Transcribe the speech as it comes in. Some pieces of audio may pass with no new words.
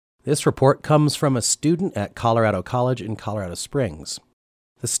This report comes from a student at Colorado College in Colorado Springs.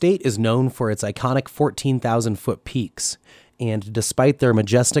 The state is known for its iconic 14,000-foot peaks, and despite their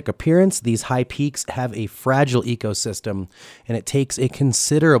majestic appearance, these high peaks have a fragile ecosystem, and it takes a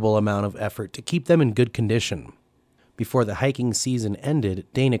considerable amount of effort to keep them in good condition. Before the hiking season ended,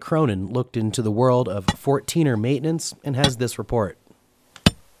 Dana Cronin looked into the world of 14er maintenance and has this report.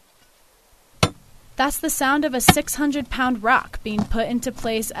 That's the sound of a 600-pound rock being put into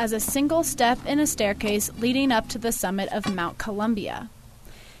place as a single step in a staircase leading up to the summit of Mount Columbia.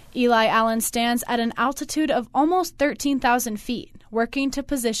 Eli Allen stands at an altitude of almost 13,000 feet, working to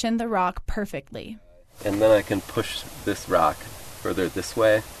position the rock perfectly. And then I can push this rock further this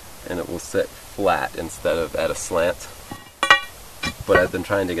way, and it will sit flat instead of at a slant. But I've been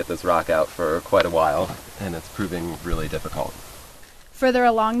trying to get this rock out for quite a while, and it's proving really difficult. Further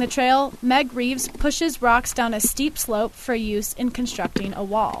along the trail, Meg Reeves pushes rocks down a steep slope for use in constructing a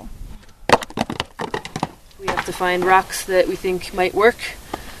wall. We have to find rocks that we think might work,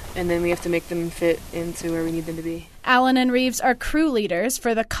 and then we have to make them fit into where we need them to be. Allen and Reeves are crew leaders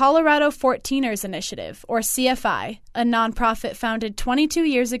for the Colorado 14ers Initiative, or CFI, a nonprofit founded 22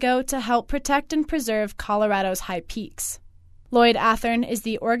 years ago to help protect and preserve Colorado's high peaks. Lloyd Athern is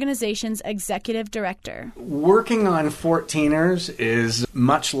the organization's executive director. Working on 14ers is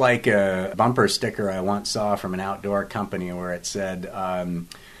much like a bumper sticker I once saw from an outdoor company where it said,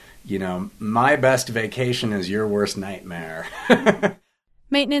 my best vacation is your worst nightmare.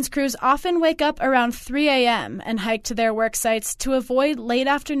 Maintenance crews often wake up around 3 a.m. and hike to their work sites to avoid late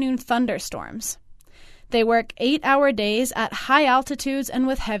afternoon thunderstorms. They work 8-hour days at high altitudes and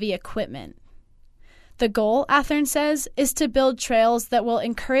with heavy equipment. The goal, Athern says, is to build trails that will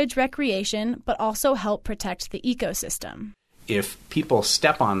encourage recreation but also help protect the ecosystem. If people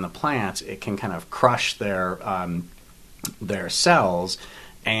step on the plants, it can kind of crush their cells,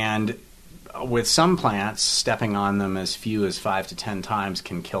 and with some plants, stepping on them as few as 5 to 10 times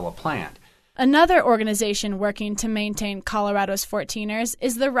can kill a plant. Another organization working to maintain Colorado's 14ers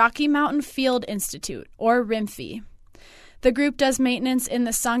is the Rocky Mountain Field Institute, or RMFI. The group does maintenance in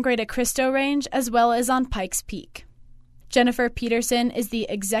the Sangre de Cristo Range as well as on Pikes Peak. Jennifer Peterson is the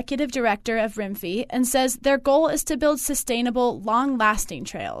executive director of RMFI and says their goal is to build sustainable, long-lasting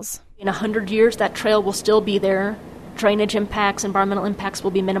trails. In 100 years, that trail will still be there. Drainage impacts, environmental impacts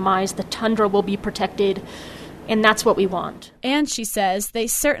will be minimized, the tundra will be protected, and that's what we want. And she says they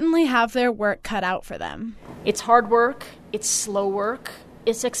certainly have their work cut out for them. It's hard work, it's slow work,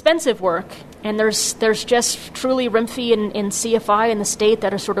 it's expensive work, and there's just truly RMFI and CFI in the state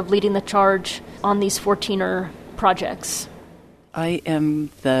that are sort of leading the charge on these 14er projects. I am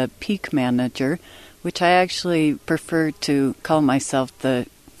the peak manager, which I actually prefer to call myself the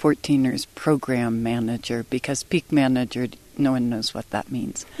 14ers program manager, because peak manager, no one knows what that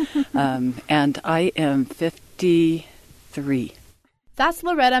means. And I am 53. That's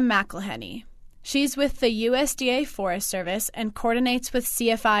Loretta McElhenney. She's with the USDA Forest Service and coordinates with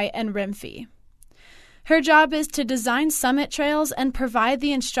CFI and RMFI. Her job is to design summit trails and provide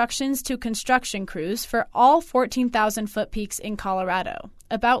the instructions to construction crews for all 14,000-foot peaks in Colorado,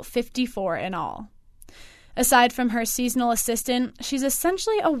 about 54 in all. Aside from her seasonal assistant, she's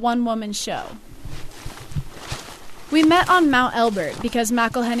essentially a one-woman show. We met on Mount Elbert because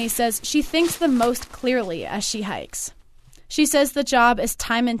McElhenney says she thinks the most clearly as she hikes. She says the job is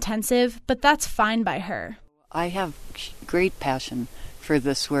time-intensive, but that's fine by her. I have great passion for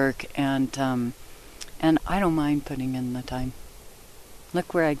this work, and I don't mind putting in the time.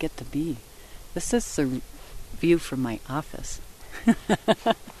 Look where I get to be. This is the view from my office.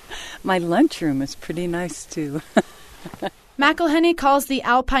 My lunchroom is pretty nice, too. McElhenney calls the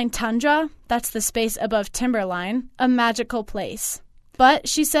Alpine Tundra, that's the space above timberline, a magical place. But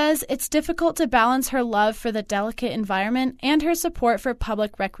she says it's difficult to balance her love for the delicate environment and her support for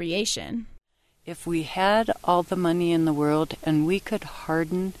public recreation. If we had all the money in the world and we could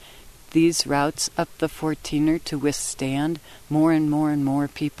harden these routes up the 14er to withstand more and more and more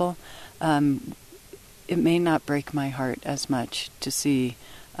people, it may not break my heart as much to see,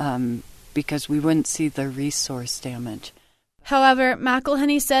 because we wouldn't see the resource damage. However,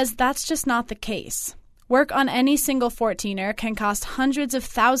 McElhenney says that's just not the case. Work on any single 14er can cost hundreds of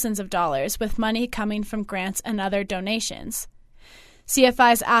thousands of dollars with money coming from grants and other donations.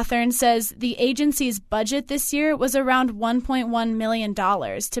 CFI's Athern says the agency's budget this year was around $1.1 million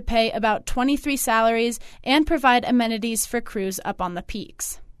to pay about 23 salaries and provide amenities for crews up on the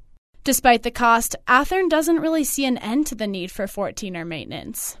peaks. Despite the cost, Athern doesn't really see an end to the need for 14er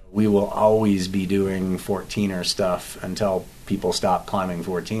maintenance. We will always be doing 14er stuff until people stop climbing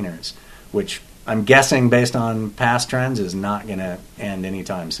 14ers, which I'm guessing based on past trends, is not going to end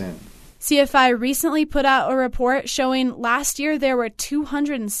anytime soon. CFI recently put out a report showing last year there were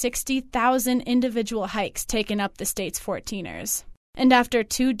 260,000 individual hikes taken up the state's 14ers. And after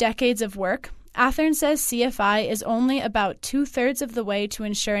 2 decades of work, Athern says CFI is only about 2/3 of the way to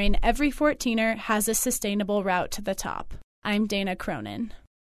ensuring every 14er has a sustainable route to the top. I'm Dana Cronin.